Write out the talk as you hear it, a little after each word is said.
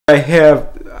I have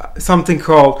something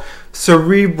called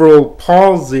cerebral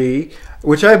palsy,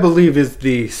 which I believe is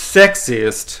the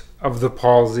sexiest of the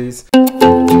palsies.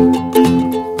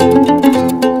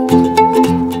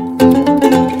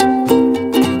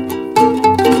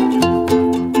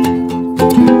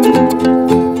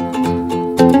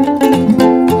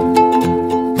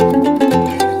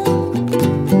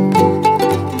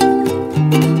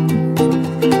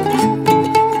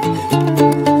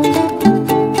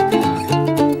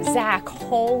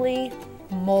 Holy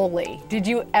moly. Did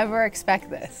you ever expect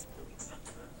this?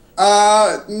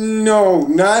 No,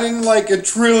 not in like a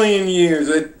trillion years.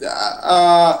 Well,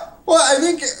 I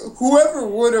think whoever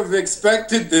would have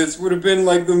expected this would have been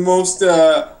like the most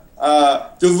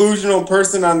delusional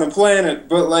person on the planet.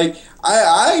 But like,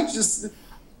 I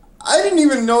didn't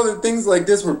even know that things like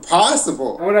this were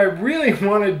possible. What I really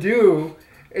want to do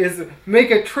is make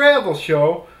a travel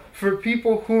show for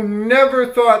people who never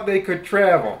thought they could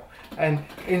travel, and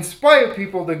inspire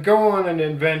people to go on an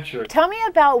adventure. Tell me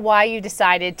about why you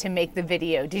decided to make the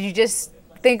video. Did you just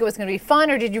think it was going to be fun,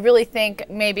 or did you really think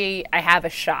maybe I have a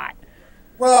shot?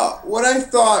 Well, what I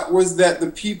thought was that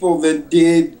the people that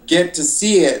did get to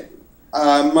see it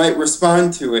might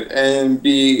respond to it and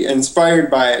be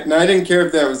inspired by it. And I didn't care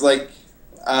if that was like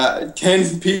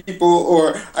 10 people,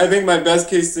 or I think my best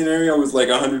case scenario was like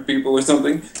 100 people or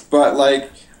something. But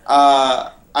like,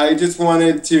 I just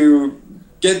wanted to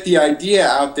get the idea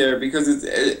out there because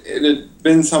it had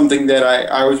been something that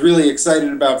I was really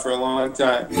excited about for a long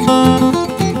time.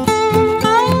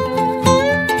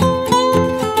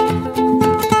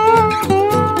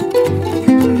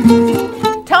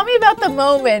 Tell me about the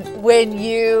moment when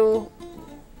you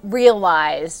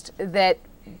realized that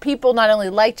people not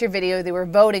only liked your video, they were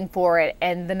voting for it,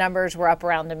 and the numbers were up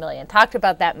around 1 million. Talk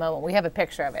about that moment. We have a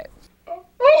picture of it.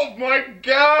 Oh my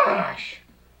gosh!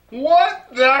 What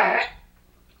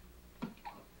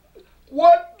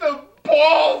the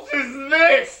balls is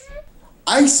this?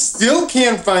 I still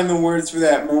can't find the words for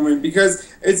that moment because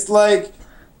it's like,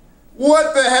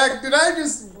 what the heck did I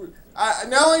just...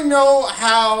 now I know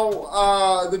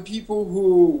how the people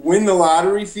who win the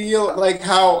lottery feel, like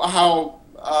how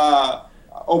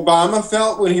Obama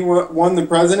felt when he won the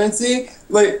presidency.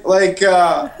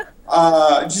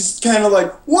 Just kind of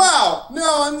like, wow,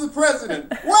 now I'm the president.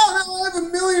 Wow, now I have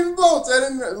 1 million votes. I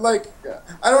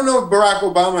don't know if Barack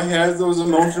Obama has those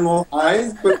emotional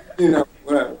highs, but, you know,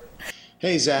 whatever.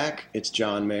 Hey, Zach, it's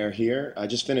John Mayer here. I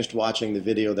just finished watching the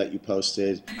video that you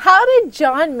posted. How did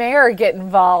John Mayer get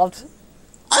involved?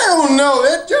 I don't know.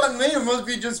 That John Mayer must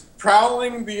be just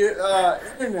prowling the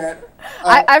internet.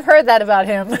 I've heard that about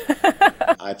him.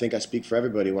 I think I speak for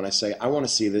everybody when I say I want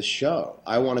to see this show.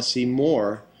 I want to see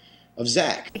more of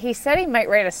Zach. He said he might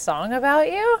write a song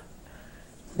about you?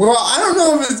 Well, I don't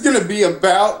know if it's going to be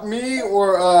about me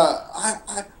or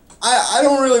I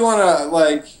don't really want to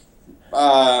like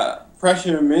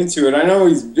pressure him into it. I know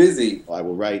he's busy. I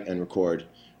will write and record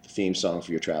the theme song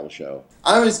for your travel show.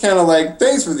 I was kind of like,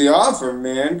 thanks for the offer,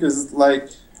 man, because like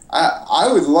I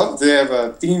would love to have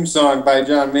a theme song by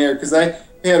John Mayer because I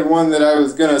had one that I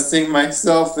was going to sing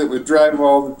myself that would drive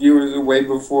all the viewers away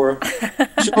before the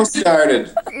show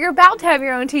started. You're about to have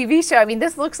your own TV show. I mean,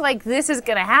 this looks like this is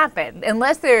going to happen.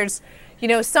 Unless there's, you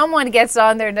know, someone gets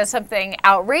on there and does something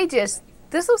outrageous,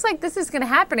 this looks like this is going to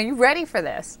happen. Are you ready for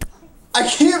this? I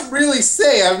can't really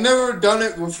say. I've never done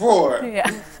it before. Yeah.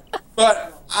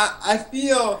 But I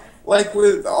feel like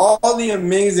with all the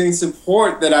amazing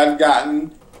support that I've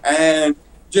gotten and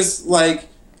just like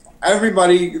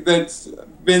everybody that's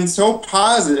been so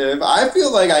positive, I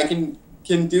feel like I can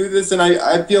do this, and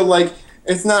I feel like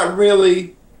it's not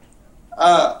really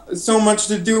so much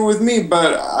to do with me,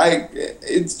 but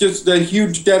it's just a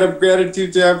huge debt of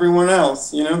gratitude to everyone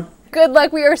else, you know? Good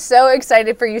luck. We are so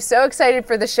excited for you, so excited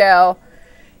for the show.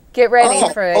 Get ready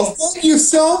for it. Oh, thank you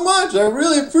so much. I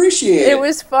really appreciate it. It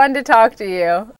was fun to talk to you.